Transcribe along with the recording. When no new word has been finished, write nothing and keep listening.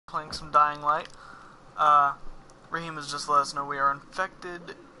playing some Dying Light. Raheem has just let us know we are infected,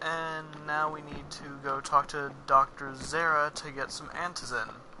 and now we need to go talk to Dr. Zara to get some antizin.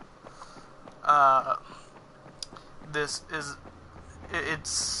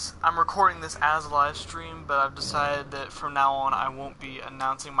 I'm recording this as a live stream, but I've decided that from now on I won't be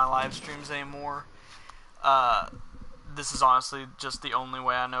announcing my live streams anymore. This is honestly just the only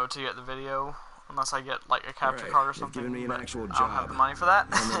way I know to get the video, unless I get like a capture card or something. Giving me an actual job. I don't have the money for that.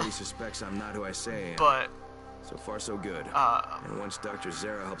 Nobody suspects I'm not who I say I am. But so far so good. And once Dr.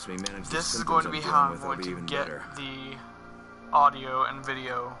 Zara helps me manage this is going to be how I'm going to get the audio and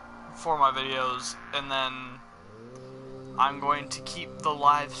video for my videos, and then I'm going to keep the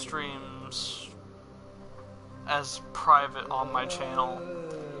live streams as private on my channel,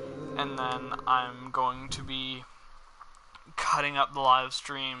 and then I'm going to be cutting up the live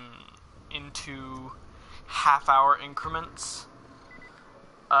stream into half-hour increments,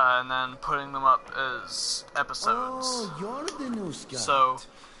 and then putting them up as episodes. Oh, you're the new Scout. So,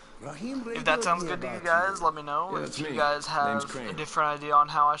 if that sounds good to you guys, let me know. Yeah, if you guys have a different idea on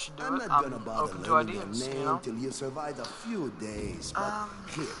how I should do it, I'm open to ideas, you know? Till you survive a few days, but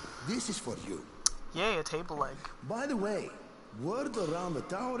here, this is for you. Yay, a table leg. By the way, word around the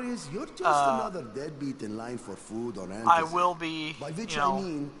tower is you're just another deadbeat in line for food or anything. I will be, by which you know, I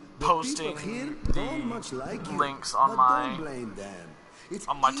mean, posting here the don't much like you, links on but my don't blame them. It's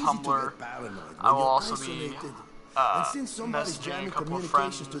on my easy Tumblr. To get paranoid when I will you're also isolated. be And since somebody's messaging jamming a couple of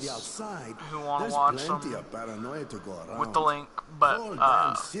communications friends to the outside, who want there's to watch plenty them of paranoia to go around. with the link, but Whole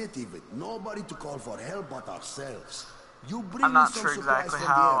damn city with nobody to call for help but ourselves. You bring I'm not me some sure supplies exactly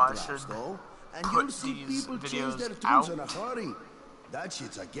from how the I air traps, should though, and put you'll see these people change videos their tunes out. in a hurry. That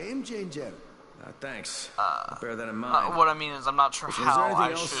shit's a game changer. Thanks. I'll bear that in mind. what I mean is I'm not sure Listen, how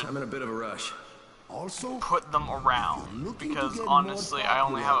I else? should I'm in a bit of a rush. Also, put them around, because honestly I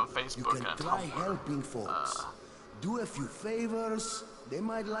only have a Facebook and a try Tumblr. helping folks. Do a few favors, they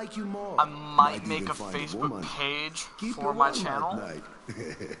might like you more. I might make even a find Facebook woman. page Keep for her my warm at channel, night.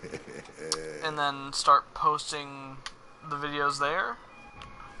 and then start posting the videos there.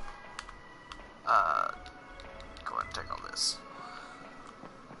 Go ahead and take all this.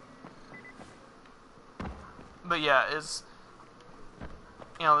 But yeah, it's,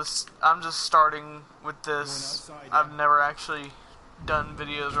 you know, this, I'm just starting with this. I've never actually done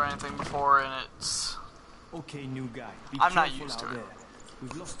videos or anything before, and it's, okay, new guy. I'm not used to it.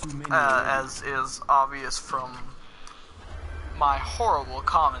 We've lost too many as is obvious from my horrible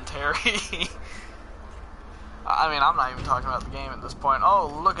commentary. I mean, I'm not even talking about the game at this point.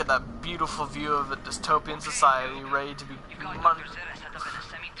 Oh, look at that beautiful view of a dystopian society ready to be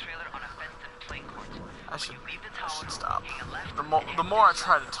I should stop. The more I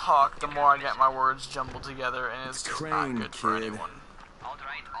try to talk, the more I get my words jumbled together, and it's just not good for anyone. All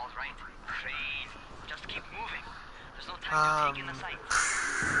right. Crane. Just keep moving. There's no time to take in the sights.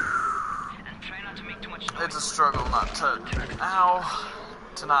 And try not to make too much noise. It's a struggle not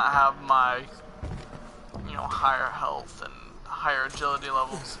to not have my, you know, higher health and higher agility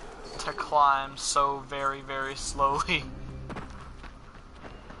levels to climb so very, very slowly.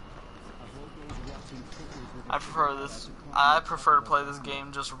 I prefer to play this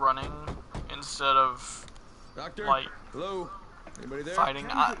game just running instead of Doctor? like Hello? Anybody there? fighting.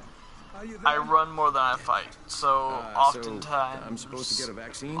 I run more than I fight, so oftentimes I'm supposed to get a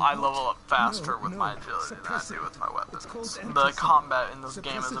vaccine? I level up faster with my agility than I do with my weapons. The combat in this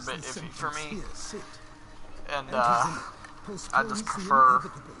game is a bit iffy for me, and I just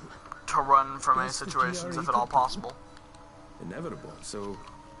prefer to run from any situations if at all possible. Inevitable. So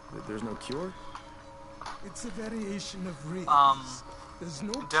there's no cure? It's a variation of race. There's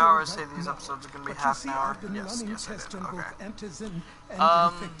no Did I already say these episodes are going to be half an hour? Yes, I did. on Okay. both antizin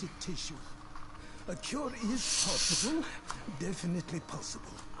and infected tissue. A cure is possible, definitely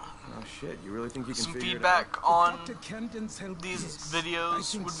possible. Oh shit, you really think you can Some figure feedback it out? on Dr. Camden's help, these yes. videos I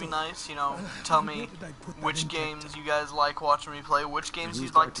think would be so. nice, you know, tell me Where did I put that which infected? games you guys like watching me play, which games Who's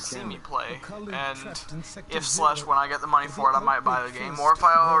you'd like to Dr. see me Camden? play, A colleague and trapped in Sector if Zero. / when I get the money for it, I The might buy the outbreak game, first or if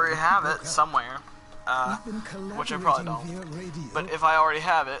I where already it have broke it out. somewhere, We've been which I probably collaborating don't. via radio, But if I already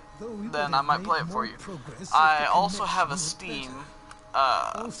have it, though we would then I have might made play it for more you. progress if I the also have a connection were Steam,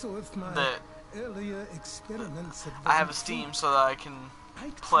 better. Also, if my that earlier experiments had I have a borne Steam fruit, so that I can I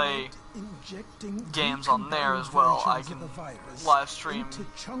play tried injecting games on there as well. I can live stream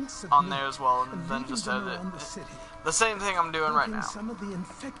on there as well, and then just edit it. The same thing I'm doing right now.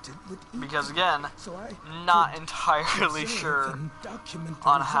 Because again, not entirely sure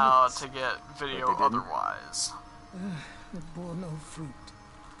on how to get video otherwise. It bore no fruit.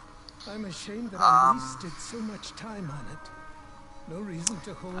 I'm ashamed that I wasted so much time on it. No reason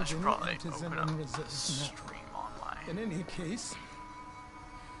to hold I should any probably artisan open up in the reserve now. stream online. In any case,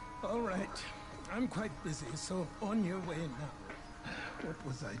 all right. I'm quite busy, so on your way now. What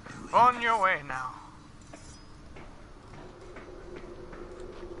was I doing? On your way now.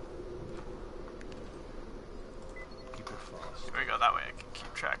 Here we go, that way I can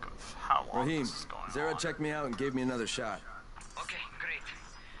keep track of how long Raheem, this is going Zara on. checked me out and gave me another shot. Okay, great.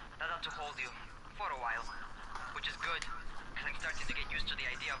 That ought to hold you. For a while. Which is good, because I'm starting to get used to the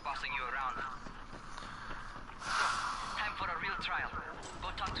idea of bossing you around. So, time for a real trial. Go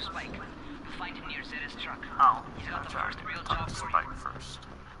talk to Spike. You'll find him near Zera's truck. Oh, He's got the okay. first real Talk job to for Spike you. first.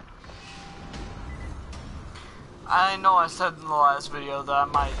 I know I said in the last video that I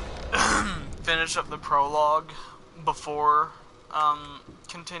might finish up the prologue before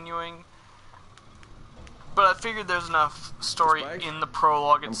continuing, but I figured there's enough story Spike? in the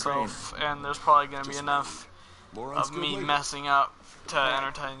prologue I'm itself, and there's probably going to be enough More of unskilled me labor. messing up to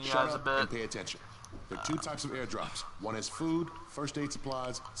entertain you Shut guys a up bit. and pay attention. There are two types of airdrops. One has food, first aid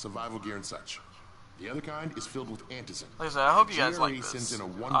supplies, survival gear, and such. The other kind is filled with antizin. Like I said, I hope you guys like GRE this. sends in a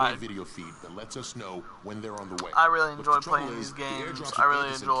one-way video feed that lets us know when they're on the way. I really But enjoy the trouble playing is, these the games. airdrops I with really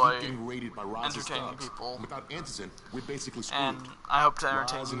antizin enjoy keep getting raided by Roz's entertaining thugs. people. And without antizin, we're basically screwed. And I hope to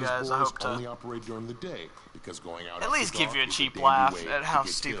entertain Roz you and his guys. I boys hope to only operate during the day because going out at after least give dark you a is cheap dandy laugh way at to how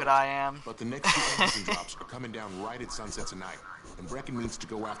get stupid killed. I am. But the next two antizin drops are coming down right at sunset tonight, and Brecken needs to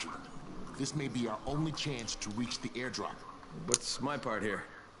go after them. This may be our only chance to reach the airdrop. What's my part here?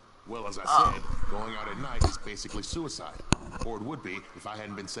 Well, as I said, going out at night is basically suicide. Or it would be if I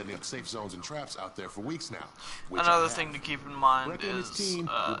hadn't been setting up safe zones and traps out there for weeks now. which Another I have. thing to keep in mind Brecken and his is team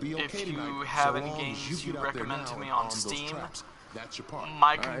will be okay if you tonight, have so any long as games you you get out there recommend now to me and on arm those Steam, traps. That's your part.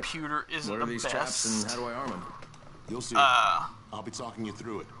 my right. computer isn't What are the these best. traps and how do I arm them? You'll see. I'll be talking you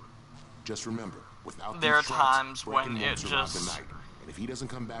through it. Just remember, without There these are traps, times Brecken when won't it survive just the night. And if he doesn't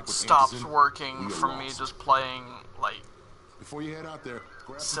come back with stops antizin, working we are for me lost. just playing like Before you head out there,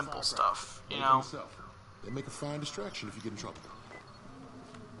 grab some simple firecrackers. stuff, you Make them know. yourself. They make a fine distraction if you get in trouble.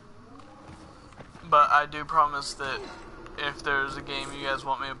 But I do promise that if there's a game you guys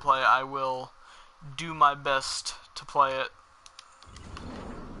want me to play, I will do my best to play it.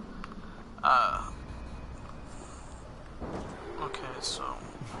 Okay, so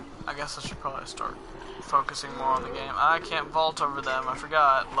I guess I should probably start focusing more on the game. I can't vault over them, I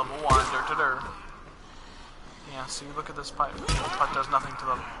forgot. Level 1, Yeah, see, look at this pipe. This pipe does nothing to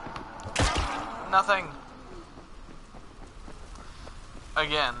them. Nothing!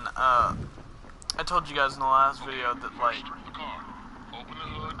 Again, I told you guys in the last video that, like...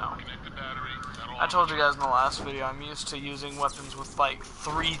 No. I told you guys in the last video I'm used to using weapons with, like,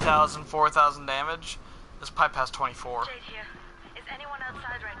 3,000, 4,000 damage. This pipe has 24. Jade here. Is anyone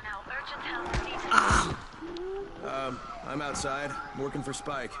outside right now? Urgent help needed. I'm outside, working for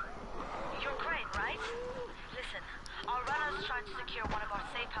Spike. You're great, right? Listen, our runner's trying to secure one of our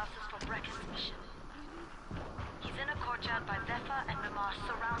safe houses for Brecken's mission. He's in a courtyard by Vefa and Mimar,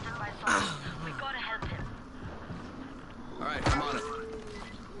 surrounded by zombies. We gotta help him. Alright, I'm on it.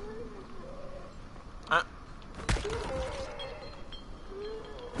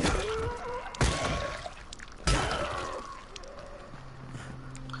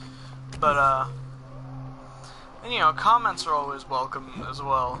 But, and, you know, comments are always welcome as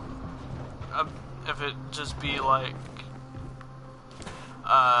well. If it just be like,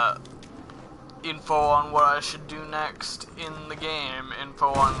 info on what I should do next in the game, info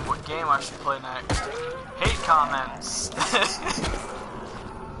on what game I should play next. Hate comments!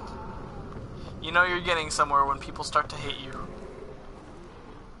 You know you're getting somewhere when people start to hate you.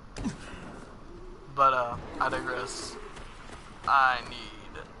 But, I digress. I need...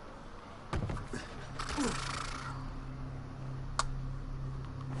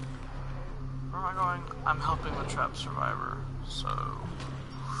 Where am I going? I'm helping the trap survivor, so...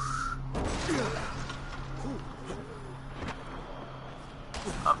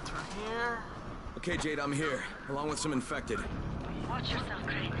 Up through here. Okay, Jade, I'm here, along with some infected. Watch yourself,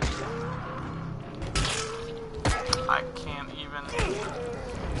 Craig. I can't even...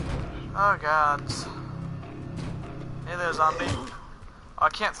 Oh, gods. Hey there, zombie. Oh, I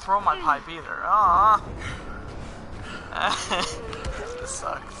can't throw my pipe either. Aww. This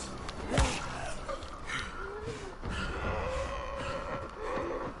sucks.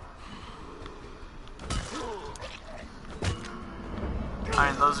 I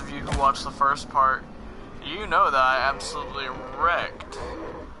mean, those of you who watched the first part, you know that I absolutely wrecked.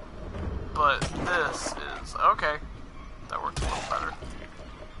 But this is... Okay. That worked a little better.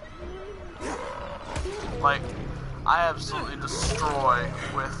 Like, I absolutely destroy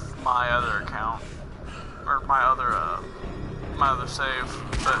with my other account. Or my other, my other save,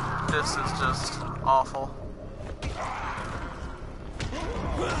 but this is just awful.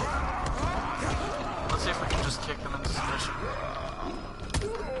 Let's see if we can just kick them into submission.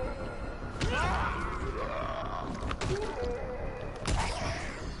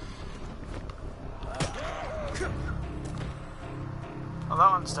 Oh, that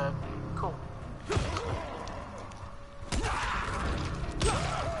one's dead. Cool.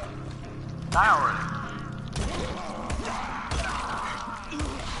 Die already.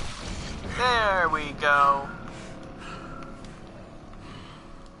 There we go.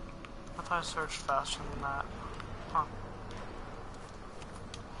 I thought I searched faster than that. Huh.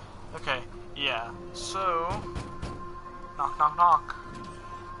 Okay, yeah. So, knock, knock, knock.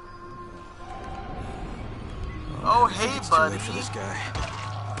 Oh, hey, buddy. For this guy.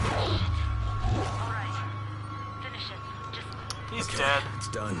 Alright. Finish it. Just He's dead. It's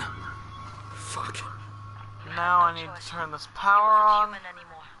done. Fuck. Now I need to turn this power on. human anymore.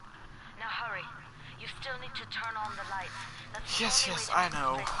 Now hurry. You still need to turn on the lights. That's the Yes, only yes, way to I keep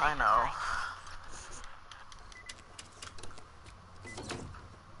know, this I safe know. at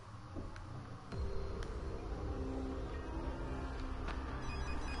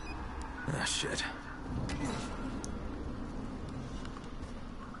night. Ah, shit.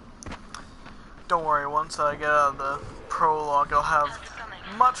 Don't worry, once I get out of the prologue, I'll have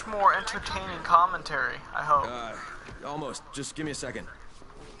much more entertaining commentary, I hope. Almost. Just give me a second.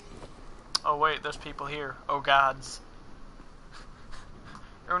 Oh wait, there's people here. Oh gods.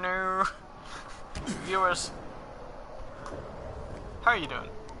 Oh no. Viewers. How are you doing?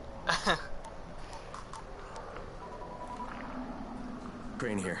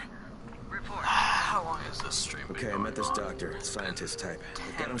 Crane here. Report. How long is this stream? Okay, I met this doctor, scientist type.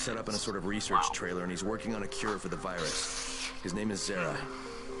 We've got him set up in a sort of research trailer, and he's working on a cure for the virus. His name is Zera.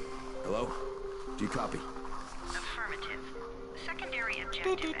 Hello? Do you copy? Affirmative. Secondary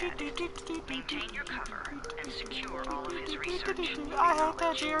objective added. Maintain your cover and secure all of his research. I hate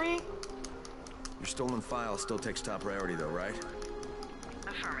that, Jerry. Your stolen file still takes top priority, though, right?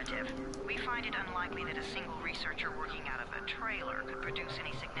 Affirmative. We find it unlikely that a single researcher working out of a trailer could produce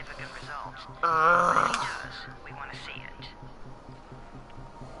any significant results. When he does, we want to see it.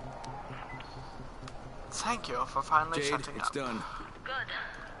 Thank you for finally Jade, shutting it's up. done. Good.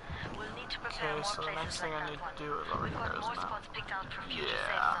 We'll need to prepare Okay, more so the places next thing like I that need one. to do is over We've here, got more isn't it? spots picked out for future Yeah.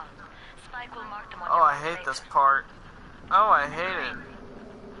 safe zones. Spike will mark them on Oh, your I map hate later. this part. Oh, I hate it.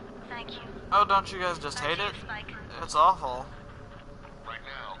 Thank you. Oh, don't you guys just hate it? Spike. It's awful. Right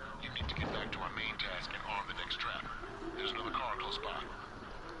now, you need to get back to our main task and arm the next trap. There's another car close by.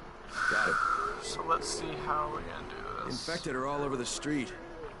 Got it. So let's see how we're gonna do this. Infected are all over the street.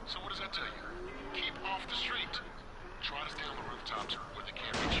 So what does that tell you? Keep off the street. Try to stay on the rooftops where they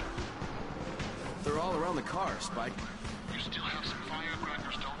can't reach you. They're all around the car, Spike. You still have some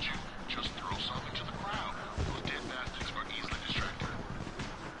firecrackers, don't you? Just throw some into the crowd. Those dead bastards are easily distracted.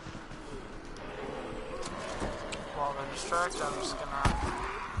 While they're distracted, I'm just gonna...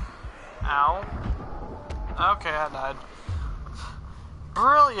 Ow. Okay, I died.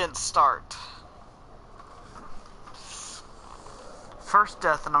 Brilliant start. First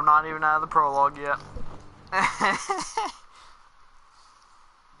death, and I'm not even out of the prologue yet.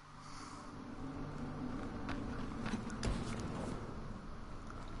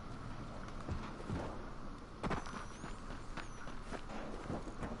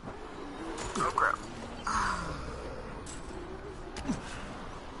 Oh crap.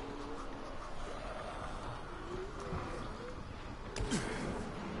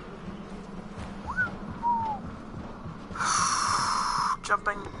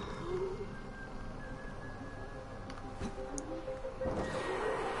 Jumping.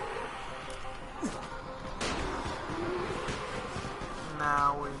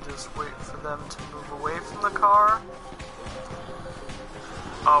 Now we just wait for them to move away from the car.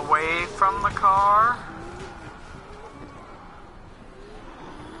 Away from the car.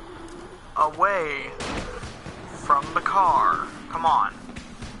 Away from the car. Come on.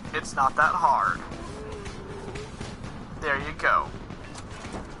 It's not that hard. There you go.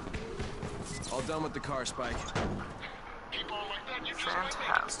 All done with the car, Spike. Keep on like that, you just might make it.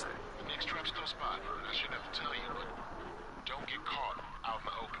 Fantastic. The next trap's close by. I shouldn't have to tell you, but don't get caught out in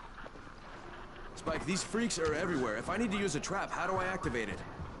the open. Spike, these freaks are everywhere. If I need to use a trap, how do I activate it?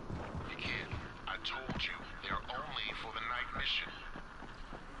 You can't. I told you, they're only for the night mission.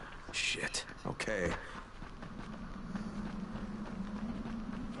 Shit. Okay.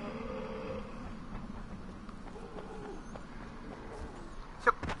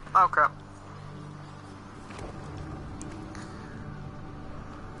 Yep. Oh crap.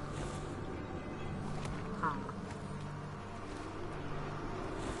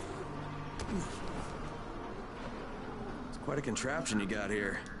 Quite a contraption you got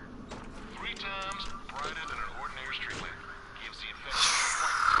here. 3 times brighter than an ordinary street lamp. Gives the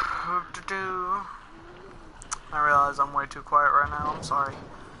effect of I realize I'm way too quiet right now. I'm sorry.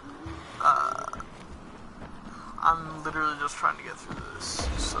 I'm literally just trying to get through this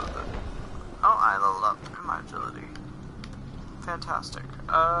so that... Oh, I leveled up in my agility. Fantastic.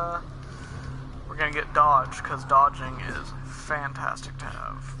 We're gonna get dodge, because dodging is fantastic to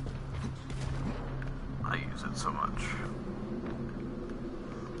have. I use it so much.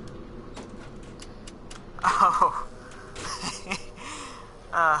 Oh.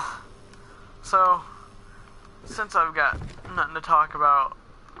 So, since I've got nothing to talk about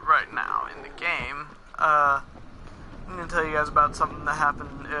right now in the game, I'm going to tell you guys about something that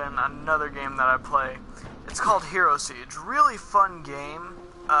happened in another game that I play. It's called Hero Siege. Really fun game.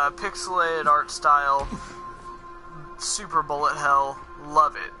 Pixelated art style. Super bullet hell.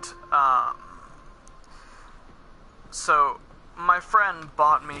 Love it. So, my friend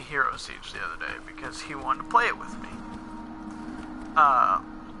bought me Hero Siege the other day because he wanted to play it with me.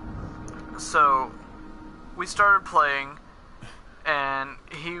 So, we started playing, and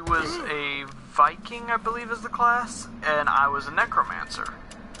he was a Viking, I believe is the class, and I was a Necromancer.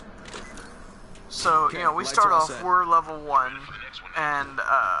 So, you know, we start off, we're level 1, and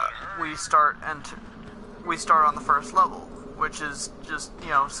we start on the first level, which is just, you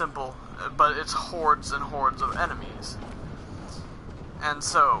know, simple, but it's hordes and hordes of enemies. And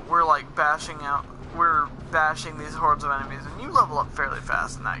so, we're like bashing these hordes of enemies, and you level up fairly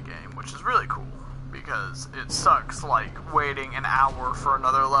fast in that game, which is really cool, because it sucks, like, waiting an hour for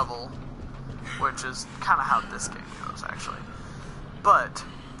another level, which is kind of how this game goes, actually. But,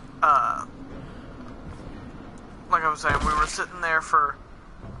 like I was saying, we were sitting there for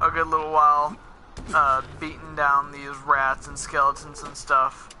a good little while, beating down these rats and skeletons and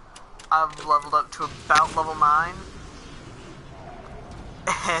stuff. I've leveled up to about level 9,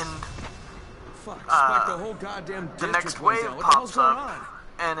 and the whole goddamn the next wave pops up,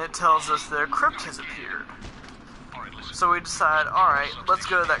 and it tells us their crypt has appeared. So we decide, alright, let's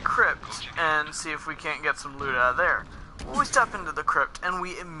go to that crypt and see if we can't get some loot out of there. Well, we step into the crypt, and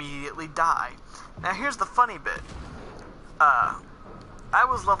we immediately die. Now here's the funny bit. I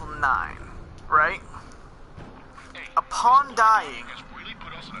was level 9, right? Upon dying,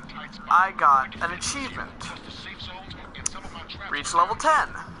 I got an achievement. Reach level 10.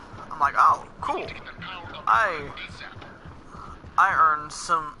 I'm like, oh, cool. I earned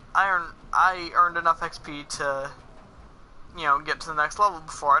enough XP to, you know, get to the next level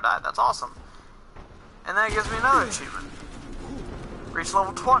before I died. That's awesome. And then it gives me another achievement. Reach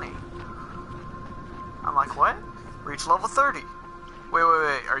level 20. I'm like, what? Reach level 30. Wait,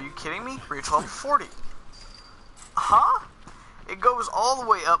 are you kidding me? Reach level 40. Huh? It goes all the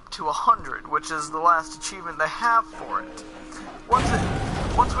way up to 100, which is the last achievement they have for it.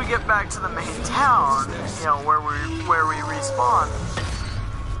 Once we get back to the main town, you know, where we respawn,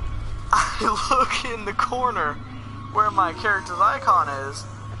 I look in the corner where my character's icon is,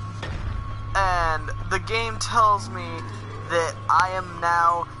 and the game tells me that I am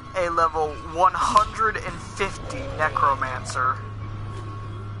now a level 150 Necromancer.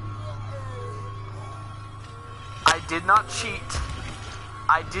 I did not cheat.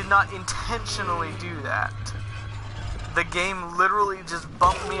 I did not intentionally do that. The game literally just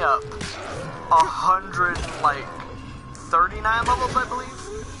bumped me up 139 levels, I believe?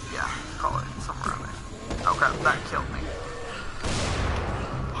 Yeah, probably somewhere around there. Oh crap, that killed me.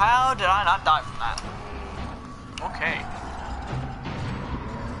 How did I not die from that? Okay.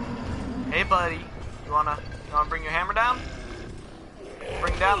 Hey buddy, you wanna bring your hammer down?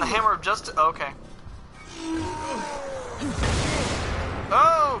 Bring down the hammer of justice. Okay.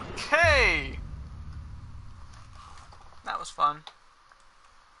 Okay. That was fun.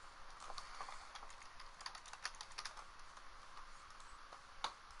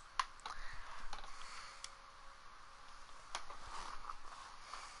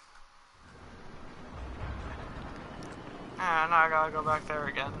 And now I gotta go back there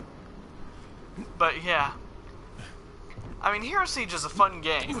again. But yeah. I mean, Hero Siege is a fun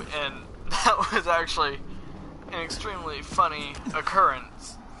game, and that was actually an extremely funny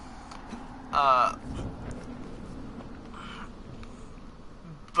occurrence.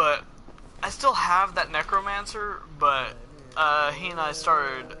 But I still have that Necromancer, but he and I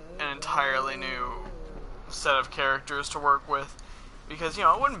started an entirely new set of characters to work with, because, you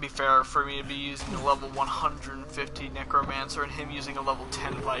know, it wouldn't be fair for me to be using a level 150 Necromancer and him using a level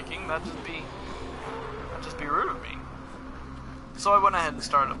 10 Viking. That'd just be rude of me. So I went ahead and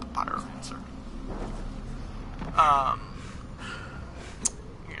started up a Pyromancer.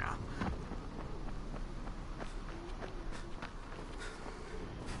 Yeah.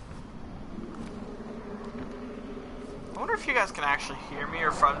 if you guys can actually hear me or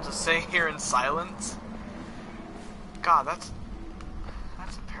if I'm just sitting here in silence. God, that's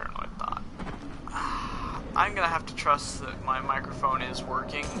a paranoid thought. I'm gonna have to trust that my microphone is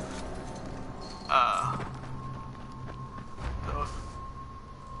working. So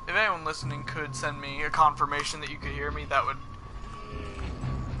if anyone listening could send me a confirmation that you could hear me, that would...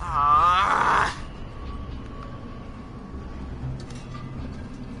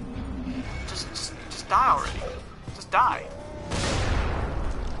 Just die already. Just die.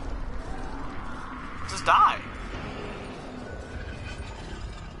 Just die.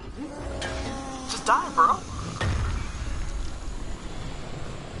 Just die, bro.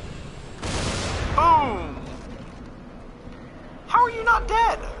 Boom. How are you not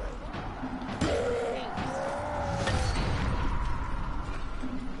dead?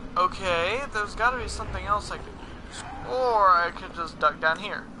 Okay, there's gotta be something else I could use. Or I could just duck down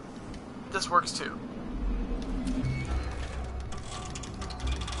here. This works too.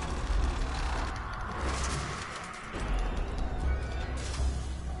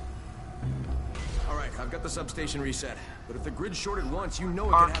 Alright, I've got the substation reset. But if the grid shorted once, you know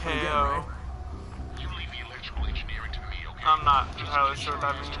it can happen again, right? You leave the electrical engineering to me, okay? I'm not entirely sure what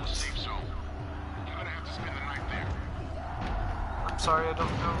that means. Safe zone. You're gonna have to spend the night there. I'm sorry, I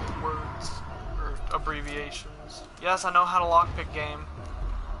don't know words or abbreviations. Yes, I know how to lockpick game.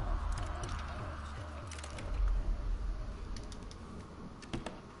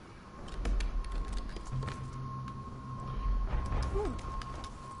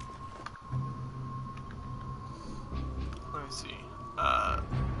 Let me see. I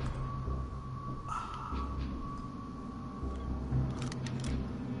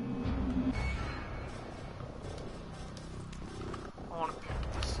want to pick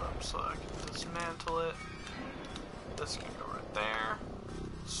this up so I can dismantle it. This can go right there.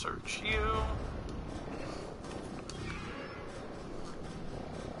 Search you.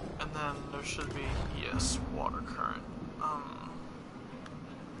 And then there should be, yes, water current.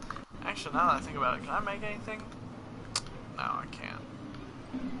 Actually, now that I think about it, can I make anything? No, I can't.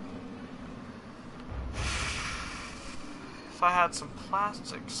 If I had some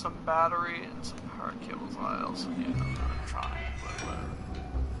plastic, some battery, and some power cables, files, yeah, I'm not trying, but whatever.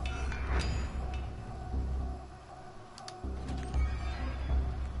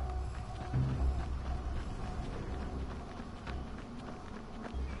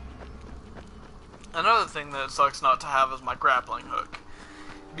 Another thing that sucks not to have is my grappling hook,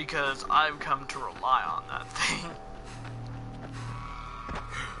 because I've come to rely on that thing.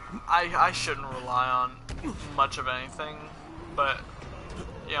 I shouldn't rely on much of anything, but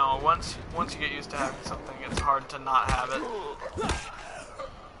you know, once you get used to having something, it's hard to not have it.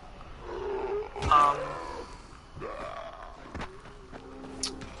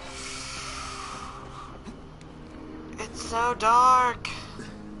 It's so dark.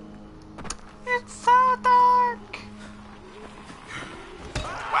 It's so dark.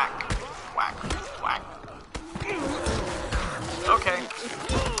 Whack, whack, whack. Okay.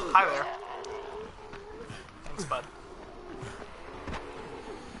 Hi there. Thanks, bud.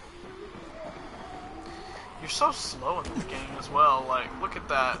 You're so slow in this game as well. Like, look at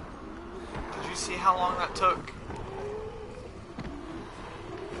that. Did you see how long that took?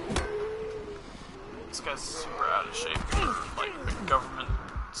 This guy's super out of shape. Like a government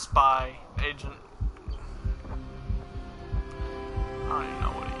spy agent. I don't even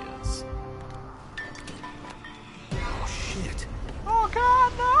know what he is. Oh, shit. Oh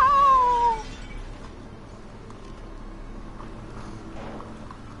god, no!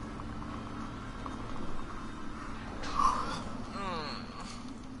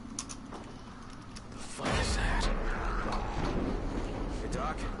 The fuck is that? Hey,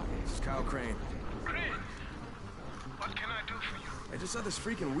 Doc. This is Kyle Crane. Crane, what can I do for you? I just saw this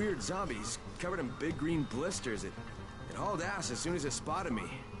freaking weird zombie. He's covered in big green blisters. It hauled ass as soon as it spotted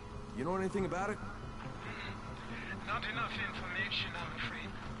me. You know anything about it? Not enough information, I'm afraid.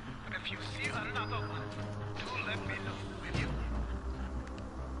 But if you see another one, do let me know, will you?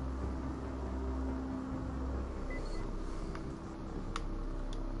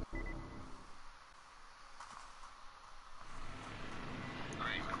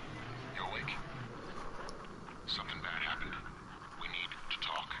 Crane, you awake? Something bad happened. We need to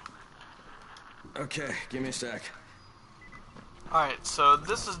talk. Okay, give me a sec. Alright, so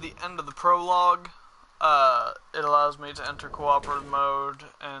this is the end of the prologue. It allows me to enter cooperative mode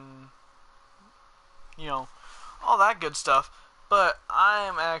and, you know, all that good stuff. But I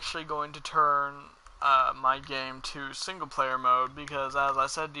am actually going to turn my game to single player mode because, as I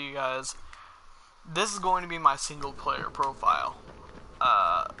said to you guys, this is going to be my single player profile.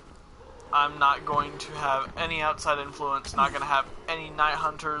 I'm not going to have any outside influence, not going to have any night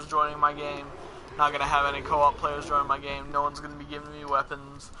hunters joining my game, not going to have any co-op players joining my game, no one's going to be giving me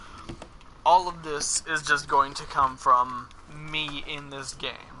weapons. All of this is just going to come from me in this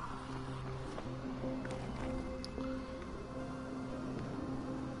game.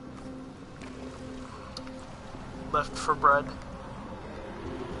 Left for bread.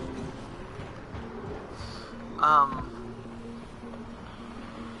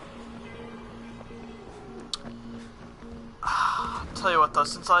 Tell you what though,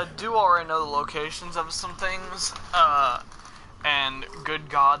 since I do already know the locations of some things, and good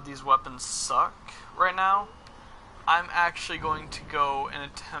God, these weapons suck right now, I'm actually going to go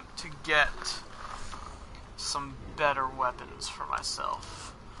and attempt to get some better weapons for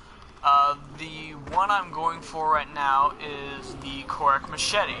myself. The one I'm going for right now is the korek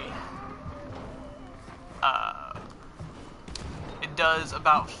machete. It does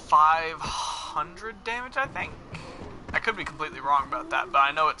about 500 damage, I think. I could be completely wrong about that, but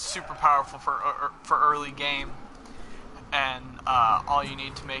I know it's super powerful for early game, and all you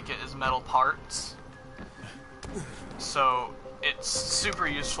need to make it is metal parts. So it's super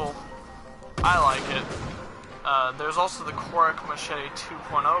useful. I like it. There's also the korek machete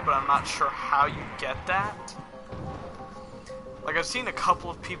 2.0, but I'm not sure how you get that. Like, I've seen a couple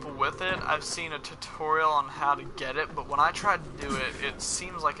of people with it. I've seen a tutorial on how to get it, but when I tried to do it, it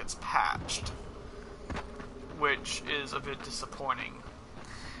seems like it's patched, which is a bit disappointing.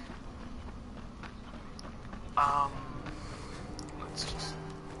 Let's just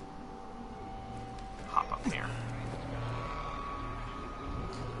hop up here.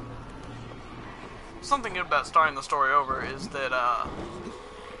 Something good about starting the story over is that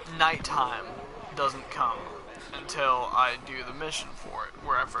nighttime doesn't come until I do the mission for it,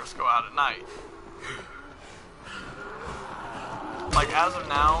 where I first go out at night. Like, as of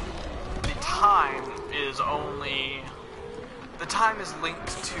now, the time is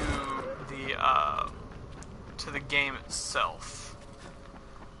linked to the game itself.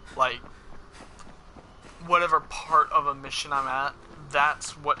 Like, whatever part of a mission I'm at,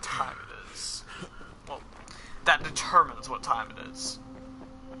 that's what time it is. Well, that determines what time it is.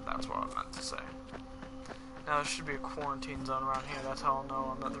 That's what I meant to say. Now, there should be a quarantine zone around here. That's how I'll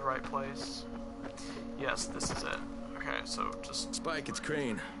know I'm at the right place. Yes, this is it. Okay, so just... Spike, it's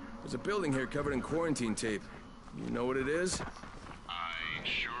Crane. There's a building here covered in quarantine tape. You know what it is? I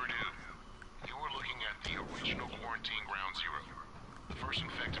sure do. You were looking at the original quarantine ground zero. The first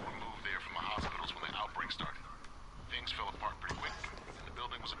infected were moved there from the hospitals when the outbreak started. Things fell apart pretty quick, and the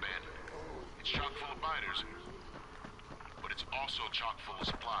building was abandoned. It's chock full of biters, but it's also chock full of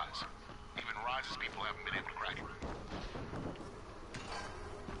supplies. Even Rise's people haven't been able to crack it.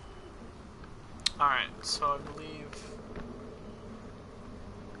 Alright, so I believe...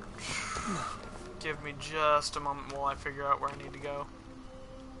 Give me just a moment while I figure out where I need to go.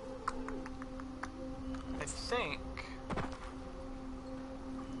 I think...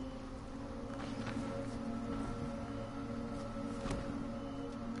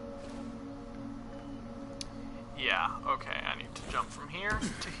 Yeah, okay, I need to jump from here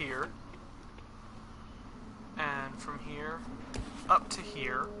to here. And from here up to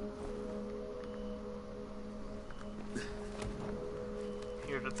here.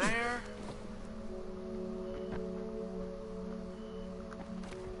 Here to there.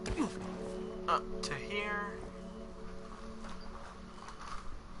 Up to here.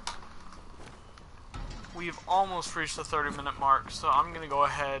 We've almost reached the 30-minute mark, so I'm gonna go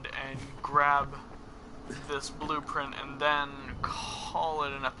ahead and grab this blueprint and then call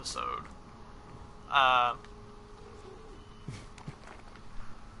it an episode.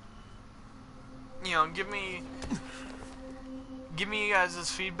 You know, give me you guys'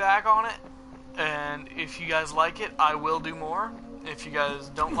 feedback on it, and if you guys like it, I will do more. If you guys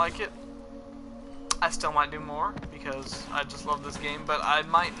don't like it, I still might do more, because I just love this game, but I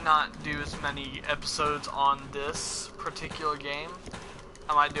might not do as many episodes on this particular game.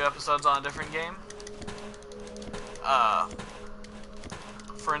 I might do episodes on a different game.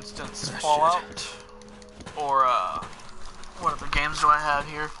 For instance, Fallout, or, what other games do I have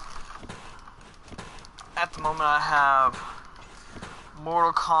here? At the moment I have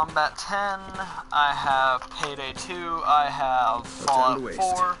Mortal Kombat 10, I have Payday 2, I have Fallout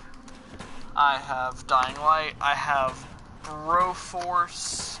 4, I have Dying Light, I have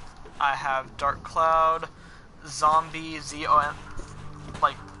Broforce, I have Dark Cloud, Zombie, ZOM,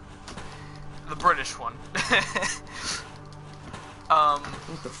 like, the British one.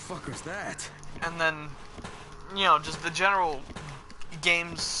 What the fuck was that? And then, you know, just the general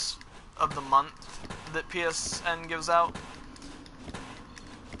games of the month that PSN gives out.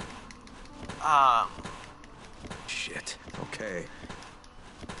 Shit. Okay.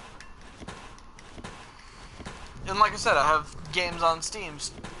 And like I said, I have games on Steam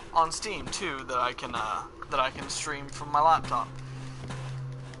too that I can stream from my laptop.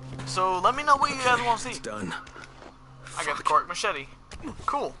 So let me know what you guys want to see. It's done. I got the korek machete.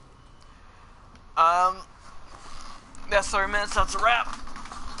 Cool. That's 30 minutes. That's a wrap.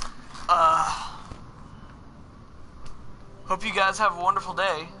 Hope you guys have a wonderful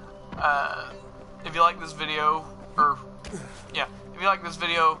day. If you like this video, if you like this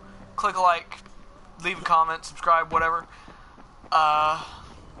video, click a like, leave a comment, subscribe, whatever.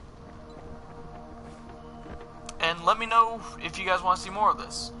 And let me know if you guys want to see more of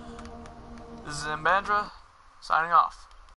this. This is Mbandra, signing off.